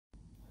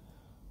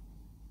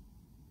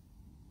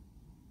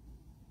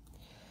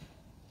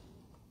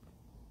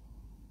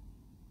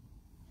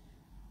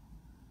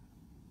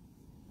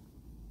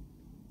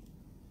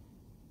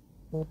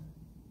you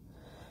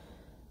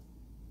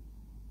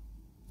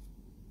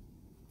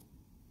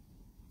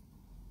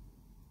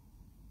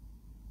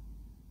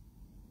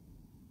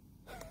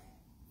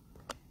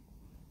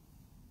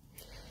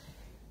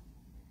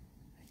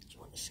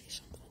want to say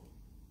something?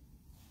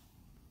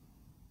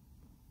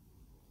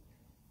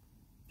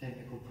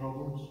 Technical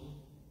problems.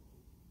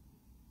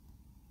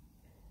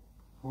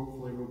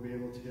 Hopefully we'll be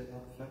able to get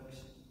that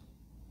fixed.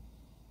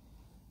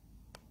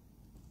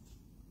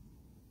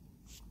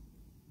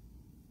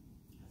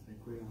 I think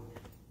we are.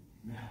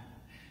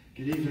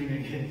 Good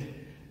evening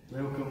again.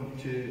 Welcome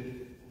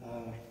to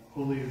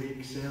Holy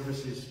Week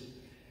services.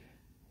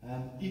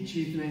 Each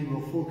evening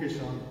we'll focus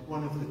on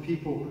one of the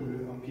people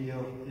who appear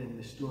in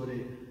the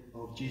story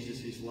of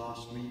Jesus'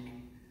 last week.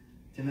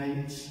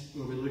 Tonight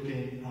we'll be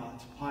looking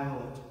at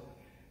Pilate.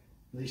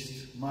 At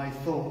least my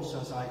thoughts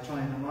as I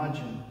try and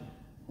imagine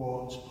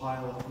what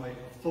Pilate might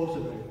have thought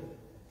about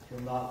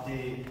from that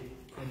day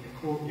in the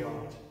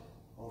courtyard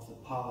of the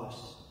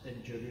palace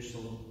in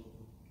Jerusalem.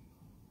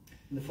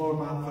 And the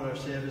format for our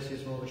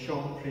services will be a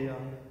short prayer,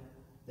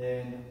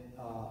 then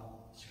a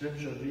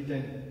scripture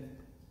reading,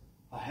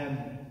 a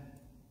hymn,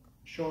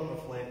 short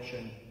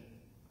reflection,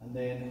 and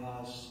then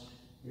as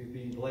we've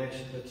been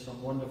blessed with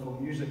some wonderful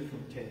music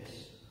from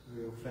Tess,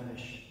 we will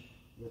finish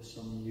with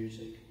some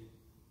music.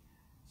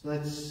 So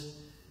let's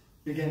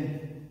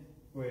begin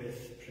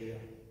with prayer.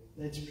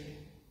 Let's pray.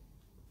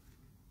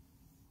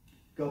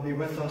 God, be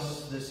with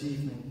us this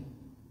evening.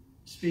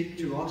 Speak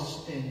to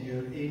us in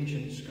your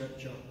ancient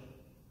scripture.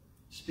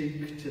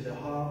 Speak to the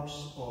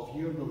hearts of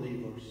your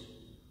believers.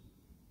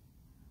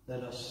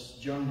 Let us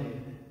journey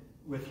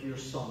with your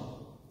Son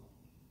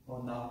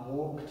on that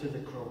walk to the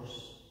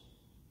cross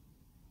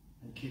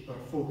and keep our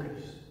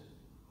focus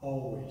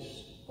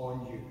always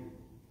on you.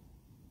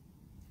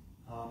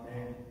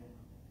 Amen.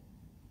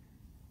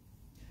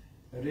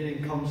 The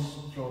reading comes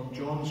from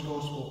John's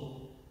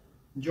Gospel.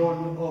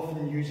 John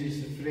often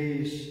uses the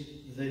phrase,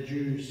 the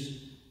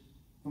Jews,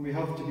 and we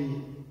have to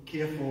be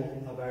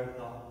careful about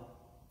that.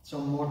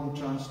 Some modern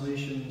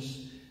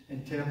translations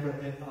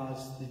interpret it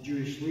as the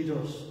Jewish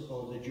leaders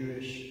or the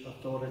Jewish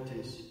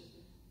authorities.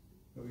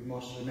 But we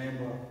must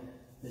remember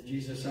that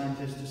Jesus and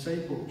his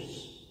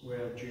disciples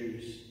were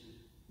Jews.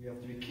 We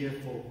have to be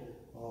careful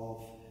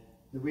of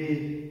the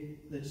way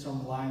that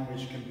some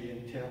language can be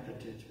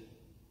interpreted.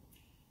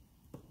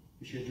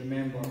 We should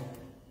remember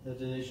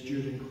that it is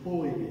during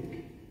Holy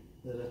Week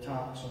that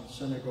attacks on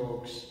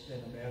synagogues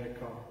in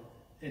America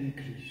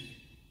increase.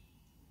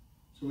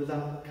 So with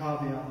that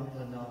caveat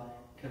and that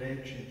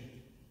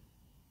correction,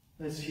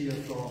 let's hear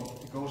from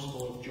the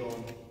Gospel of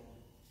John,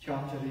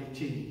 chapter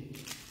 18,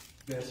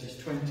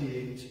 verses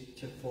 28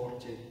 to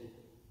 40.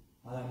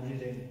 And I'm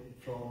reading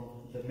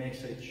from the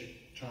Message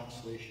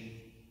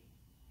translation.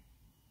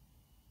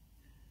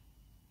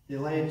 They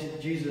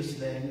led Jesus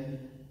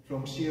then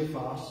from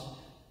Caiaphas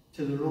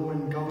to the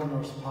Roman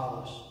governor's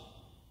palace.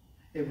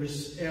 It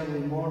was early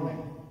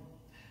morning.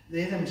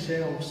 They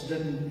themselves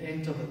didn't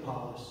enter the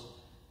palace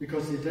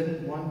because they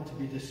didn't want to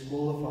be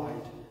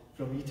disqualified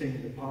from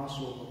eating the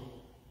Passover.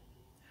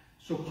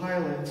 So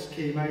Pilate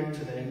came out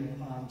to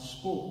them and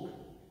spoke.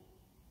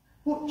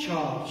 "What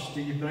charge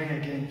do you bring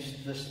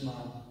against this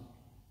man?"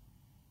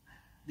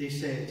 They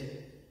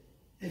said,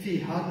 "If he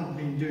hadn't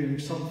been doing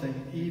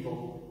something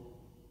evil,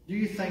 do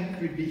you think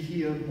we'd be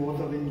here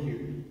bothering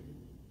you?"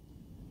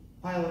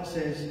 Pilate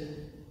says,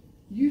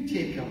 "You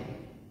take him.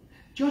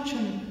 Judge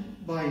him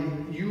by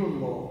your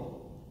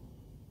law."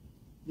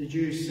 The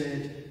Jews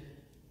said,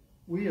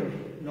 "We are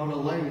not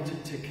allowed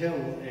to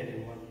kill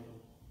anyone."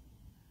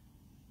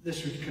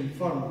 This would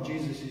confirm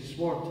Jesus'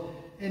 word,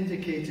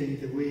 indicating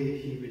the way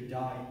he would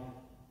die.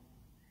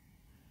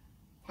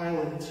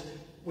 Pilate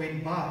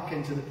went back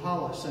into the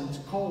palace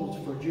and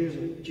called for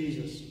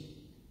Jesus.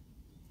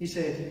 He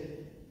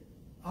said,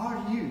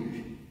 "Are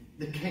you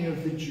the king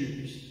of the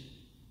Jews?"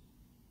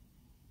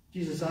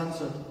 Jesus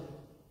answered,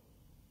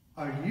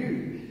 "Are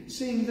you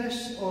saying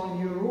this on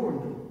your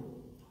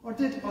own, or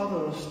did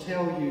others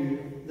tell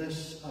you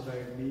this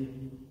about me?"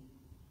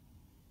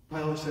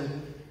 Pilate said,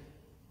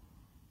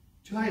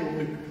 "Do I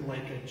look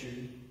like a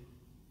Jew?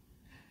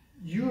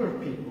 Your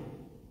people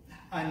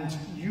and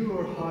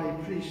your high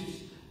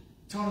priests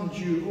turned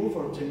you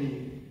over to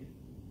me.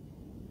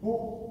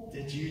 What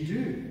did you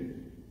do?"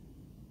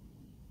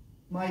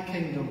 "My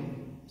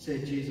kingdom,"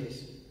 said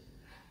Jesus,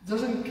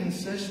 "doesn't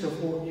consist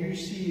of what you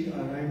see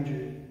around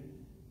you.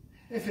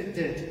 If it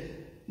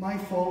did, my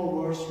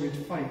followers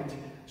would fight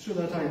so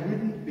that I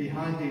wouldn't be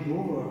handed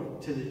over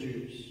to the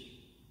Jews.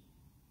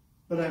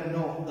 But I'm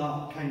not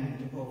that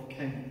kind of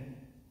king,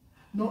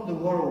 not the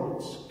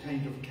world's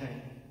kind of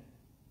king."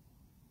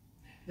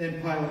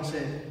 Then Pilate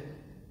said,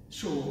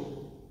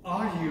 "So,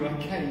 are you a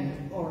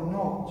king or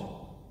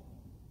not?"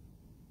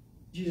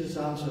 Jesus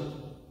answered,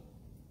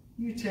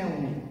 "You tell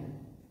me.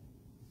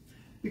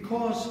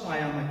 Because I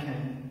am a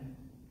king,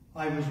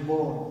 I was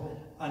born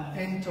and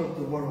entered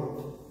the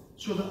world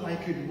so that I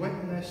could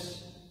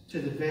witness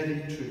to the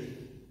very truth.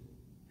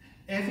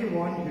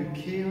 Everyone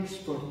who cares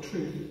for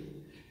truth,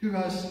 who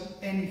has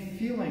any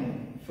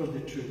feeling for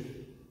the truth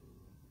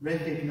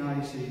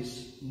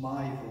recognises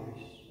my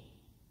voice.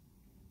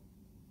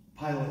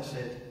 Pilate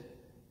said,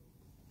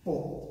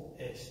 "What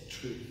is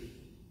truth?"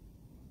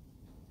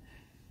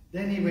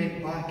 Then he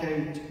went back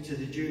out to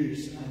the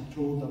Jews and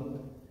told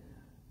them,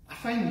 "I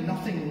find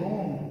nothing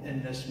wrong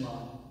in this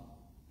man.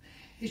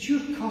 It's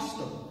your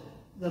custom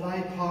that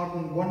I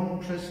pardon one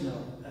prisoner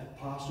at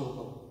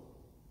Passover.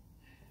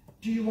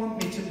 Do you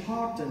want me to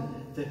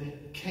pardon the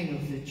King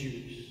of the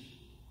Jews?"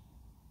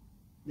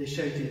 They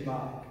shouted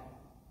back,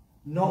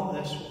 "Not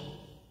this one,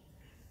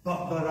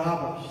 but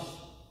Barabbas."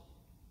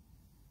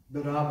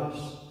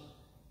 Barabbas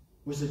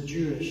was a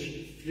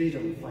Jewish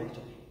freedom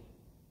fighter.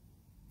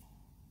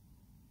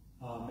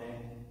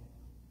 Amen.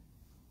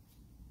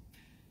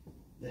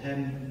 The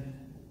hymn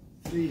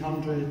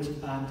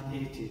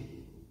 380.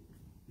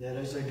 There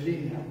is a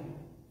green hill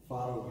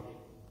far away.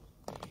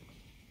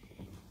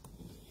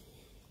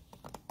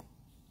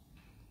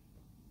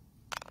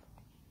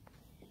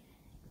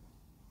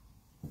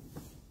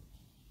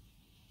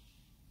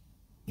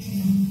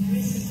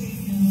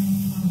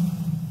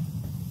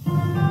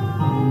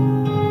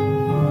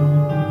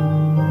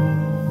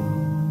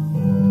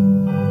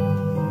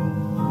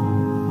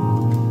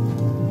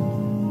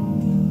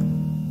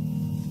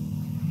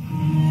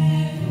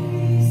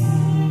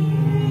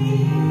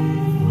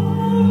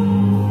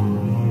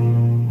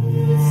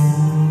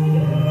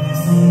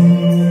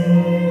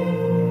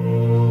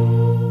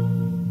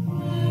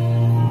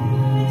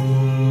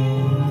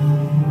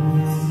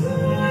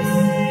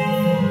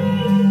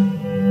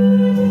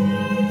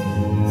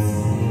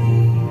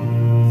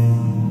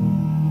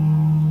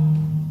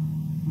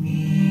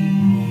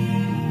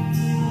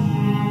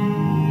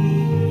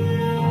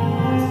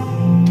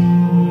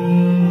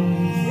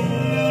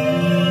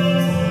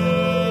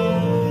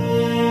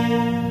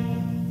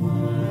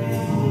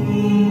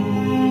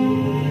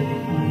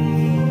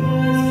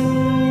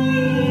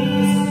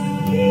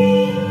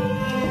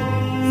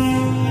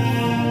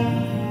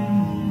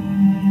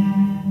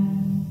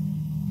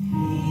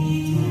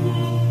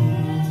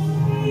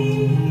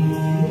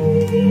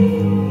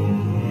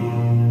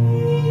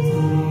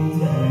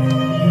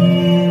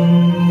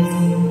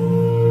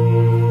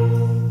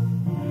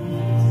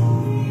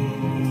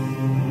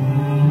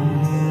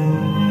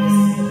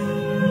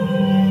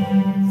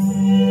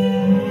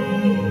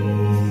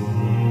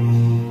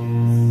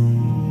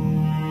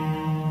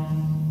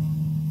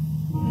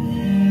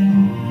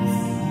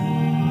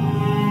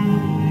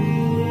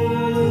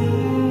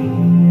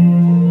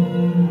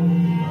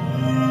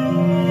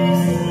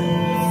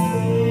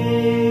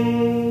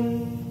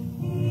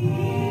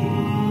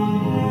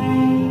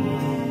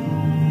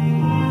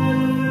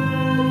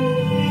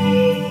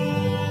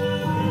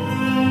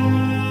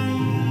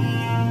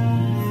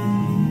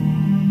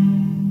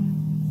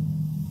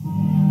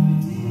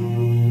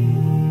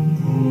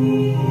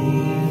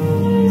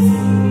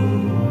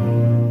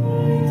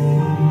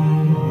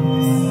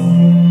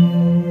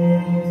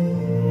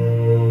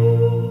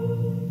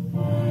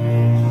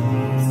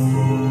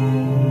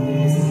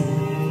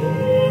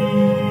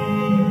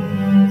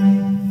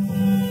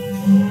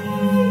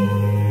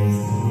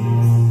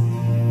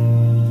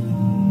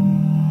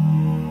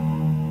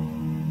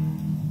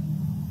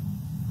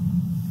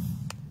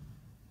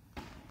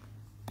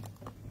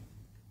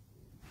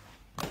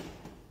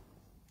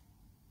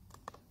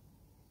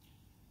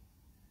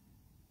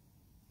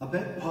 A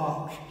bit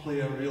part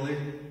player, really.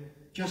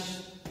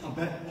 Just a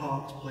bit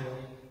part player.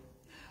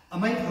 I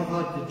might have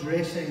had the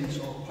dressings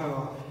of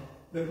power,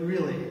 but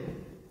really,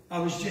 I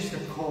was just a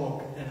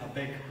cog in a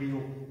big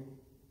wheel.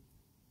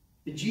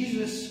 But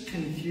Jesus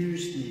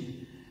confused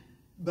me.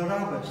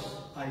 Barabbas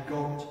I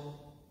got.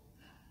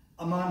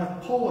 A man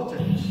of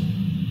politics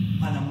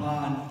and a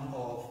man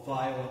of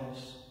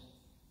violence.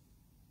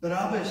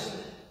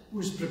 Barabbas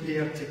was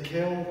prepared to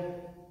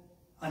kill,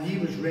 and he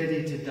was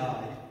ready to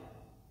die.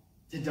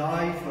 To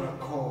die for a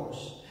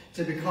cause,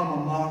 to become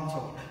a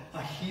martyr,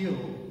 a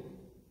hero.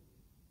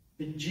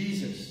 But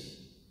Jesus,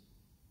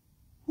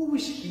 what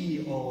was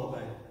he all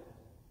about?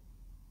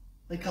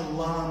 Like a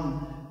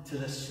lamb to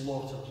the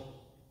slaughter.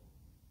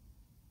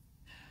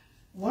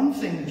 One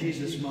thing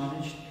Jesus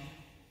managed,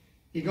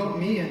 he got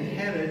me and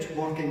Herod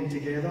working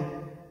together.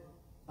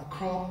 A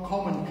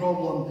common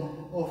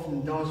problem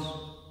often does.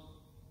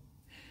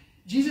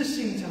 Jesus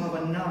seemed to have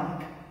a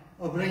knack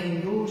of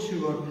bringing those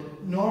who were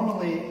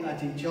normally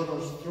at each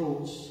other's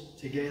throats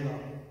together.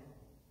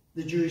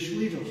 The Jewish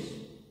leaders,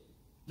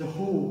 the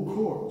whole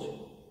court,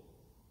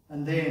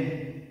 and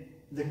then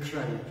the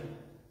crowd.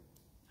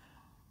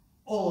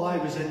 All I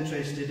was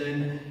interested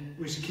in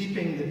was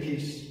keeping the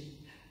peace,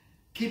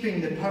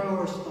 keeping the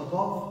powers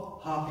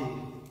above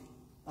happy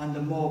and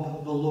the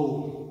mob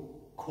below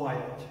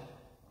quiet.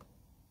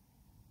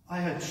 I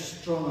had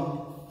strung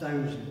up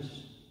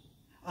thousands,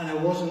 and I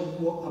wasn't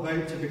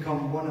about to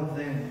become one of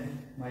them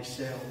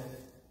myself.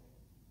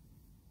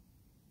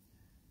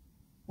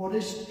 What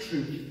is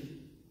truth?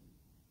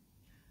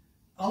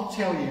 I'll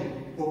tell you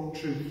what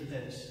truth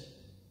is.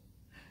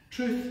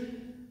 Truth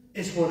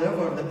is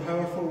whatever the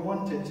powerful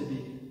want it to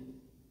be.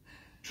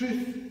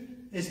 Truth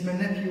is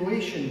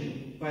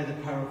manipulation by the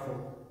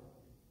powerful.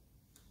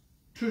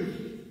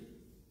 Truth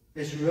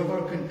is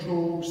whoever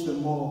controls the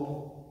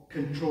mob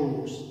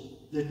controls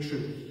the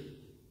truth.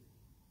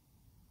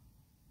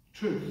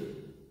 Truth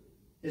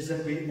is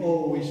that we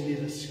always need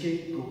a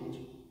scapegoat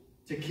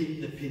to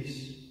keep the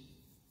peace.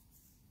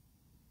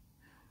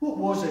 What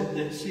was it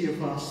that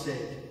Cephas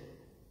said?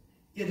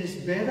 It is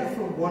better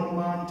for one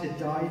man to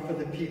die for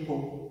the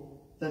people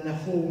than the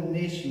whole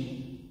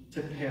nation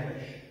to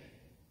perish.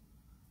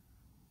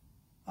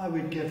 I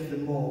would give the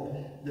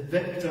mob, the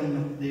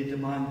victim they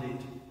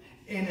demanded,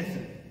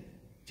 anything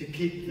to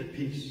keep the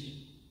peace.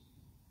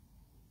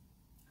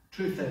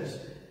 Truth is,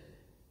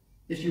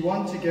 if you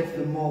want to give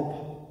the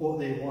mob what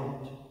they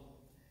want,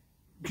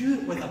 do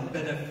it with a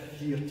bit of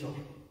theatre.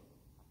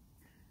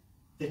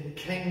 The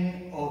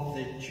King of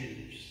the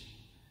Jews.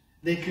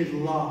 They could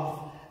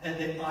laugh at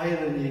the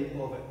irony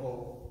of it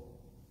all.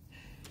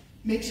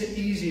 Makes it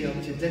easier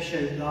to dish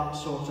out that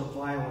sort of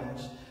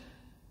violence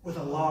with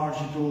a large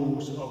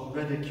dose of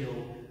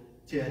ridicule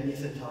to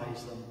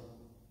anaesthetise them.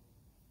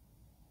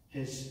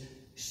 His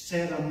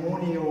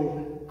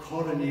ceremonial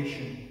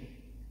coronation,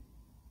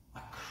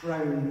 a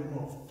crown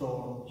of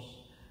thorns,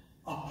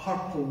 a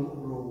purple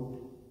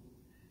robe,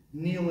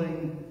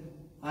 kneeling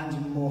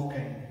and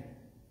mocking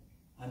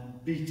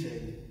and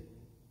beating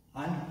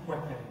and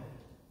whipping.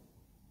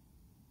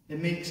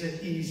 It makes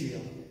it easier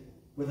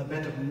with a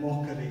bit of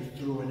mockery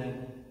thrown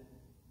in.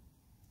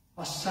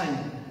 A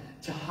sign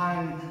to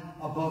hang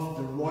above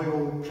the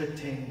royal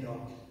pretender,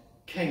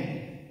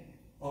 King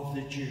of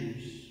the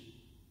Jews.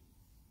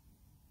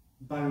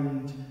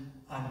 Bound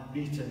and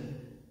beaten,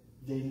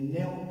 they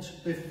knelt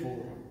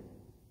before him.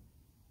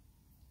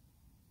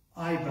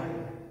 I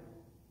bow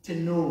to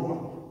no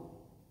one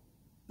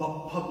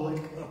but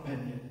public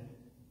opinion.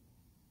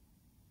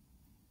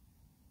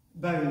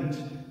 Bound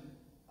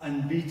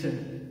and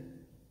beaten,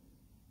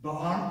 but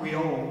aren't we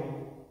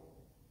all?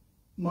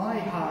 My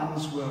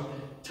hands were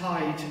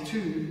tied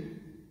too.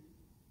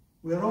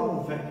 We're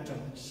all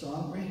victims,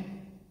 aren't we?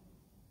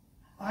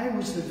 I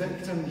was the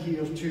victim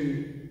here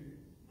too.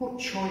 What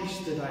choice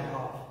did I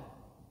have?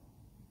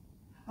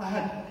 I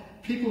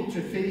had people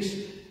to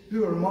face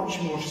who were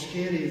much more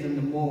scary than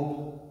the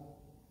mob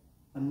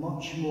and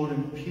much more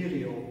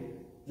imperial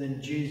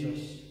than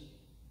Jesus.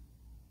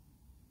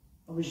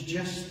 I was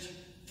just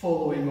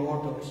following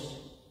orders.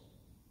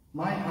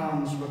 My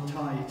hands were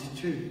tied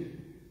too.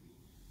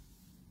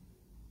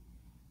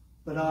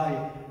 But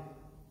I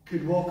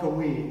could walk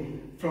away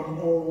from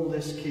all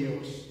this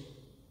chaos.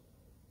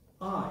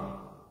 I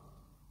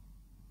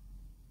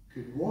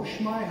could wash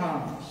my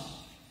hands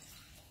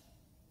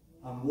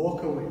and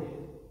walk away.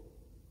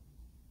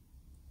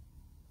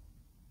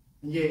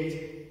 And yet,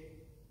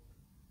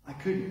 I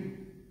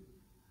couldn't.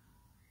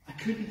 I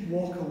couldn't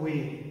walk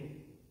away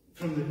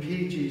from the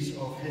pages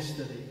of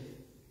history.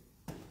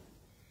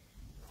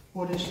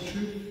 What is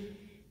truth?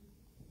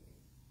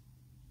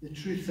 The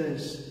truth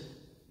is,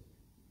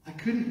 I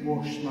couldn't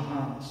wash my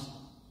hands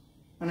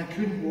and I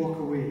couldn't walk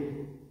away.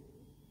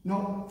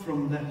 Not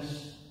from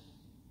this.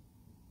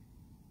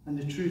 And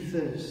the truth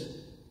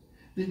is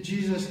that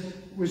Jesus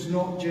was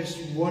not just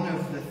one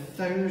of the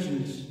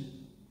thousands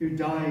who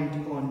died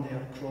on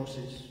their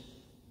crosses.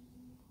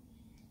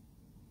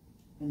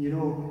 And you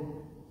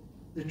know,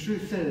 the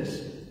truth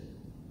is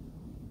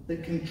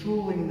that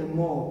controlling the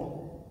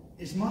mob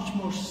is much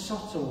more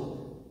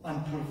subtle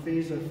and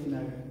pervasive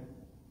now.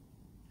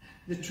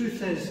 The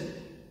truth is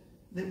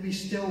that we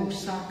still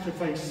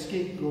sacrifice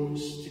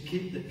scapegoats to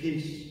keep the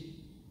peace.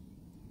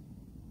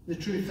 The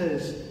truth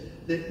is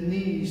that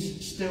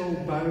knees still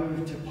bow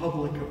to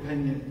public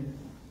opinion.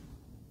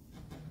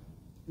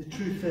 The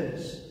truth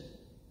is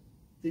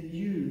that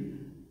you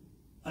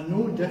are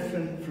no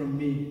different from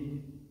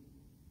me.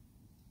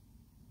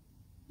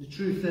 The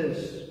truth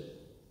is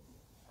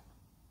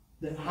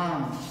that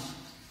hands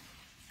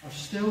are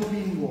still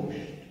being washed,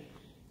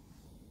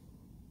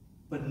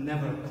 but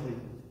never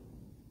clean.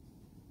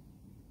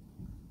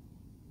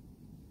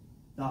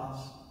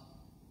 That's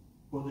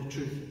what the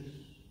truth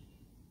is.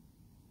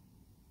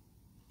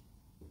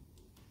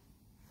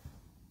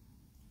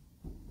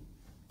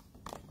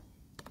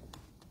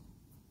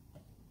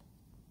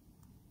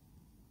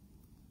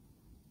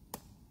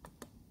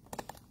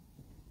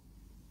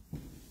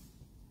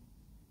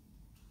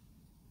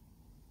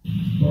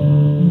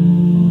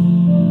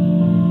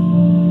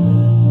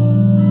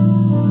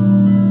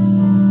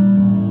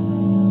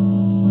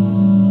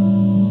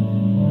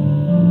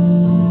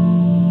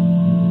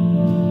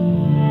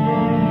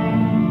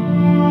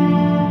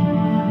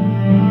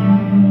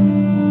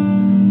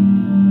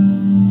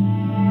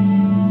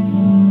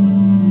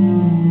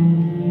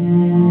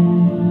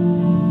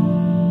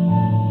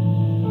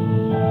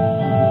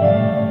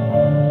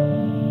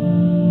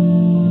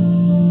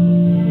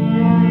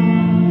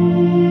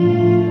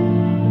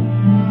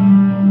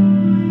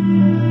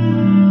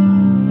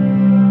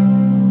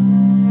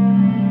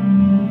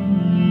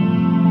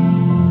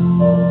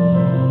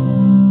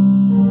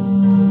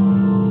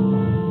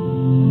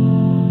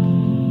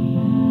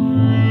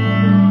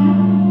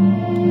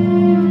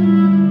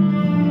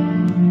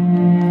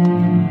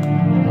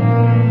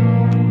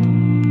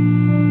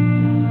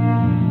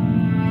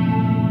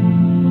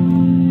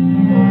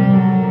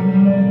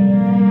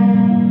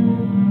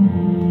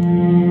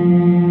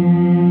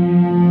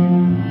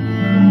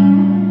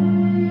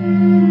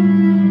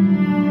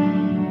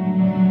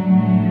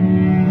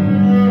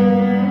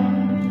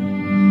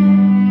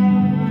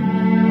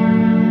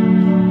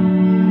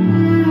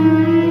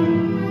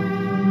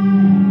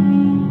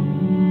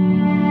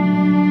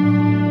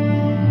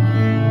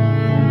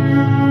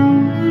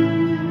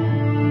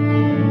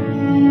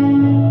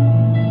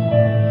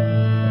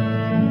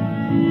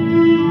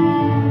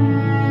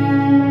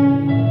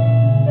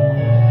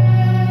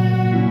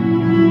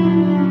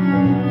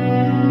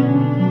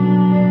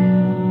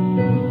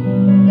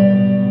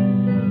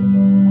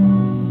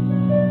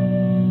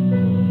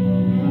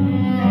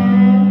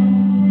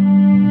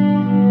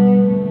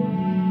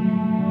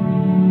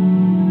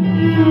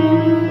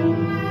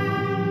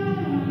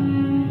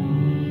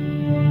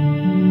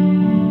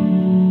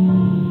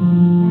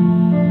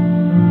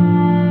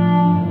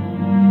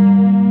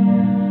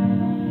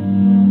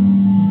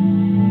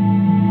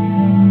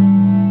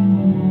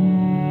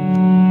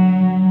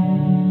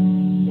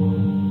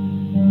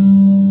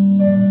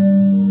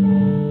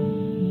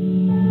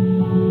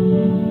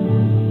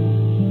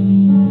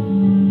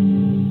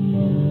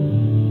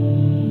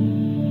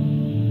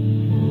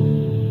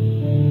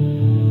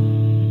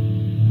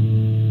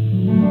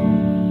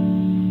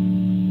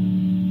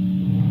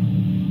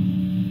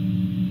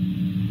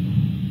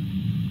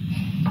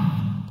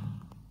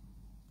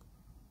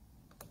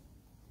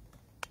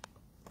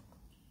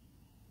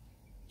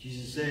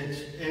 Jesus said,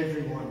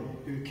 everyone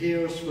who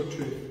cares for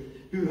truth,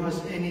 who has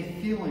any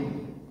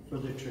feeling for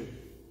the truth,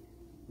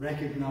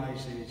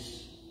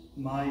 recognizes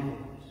my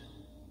voice.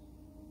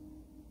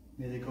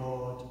 May the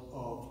God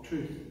of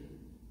truth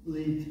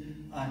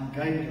lead and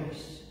guide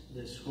us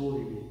this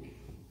Holy Week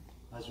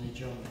as we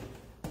journey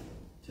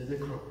to the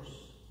cross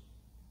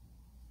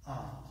and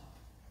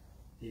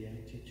the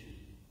empty tomb.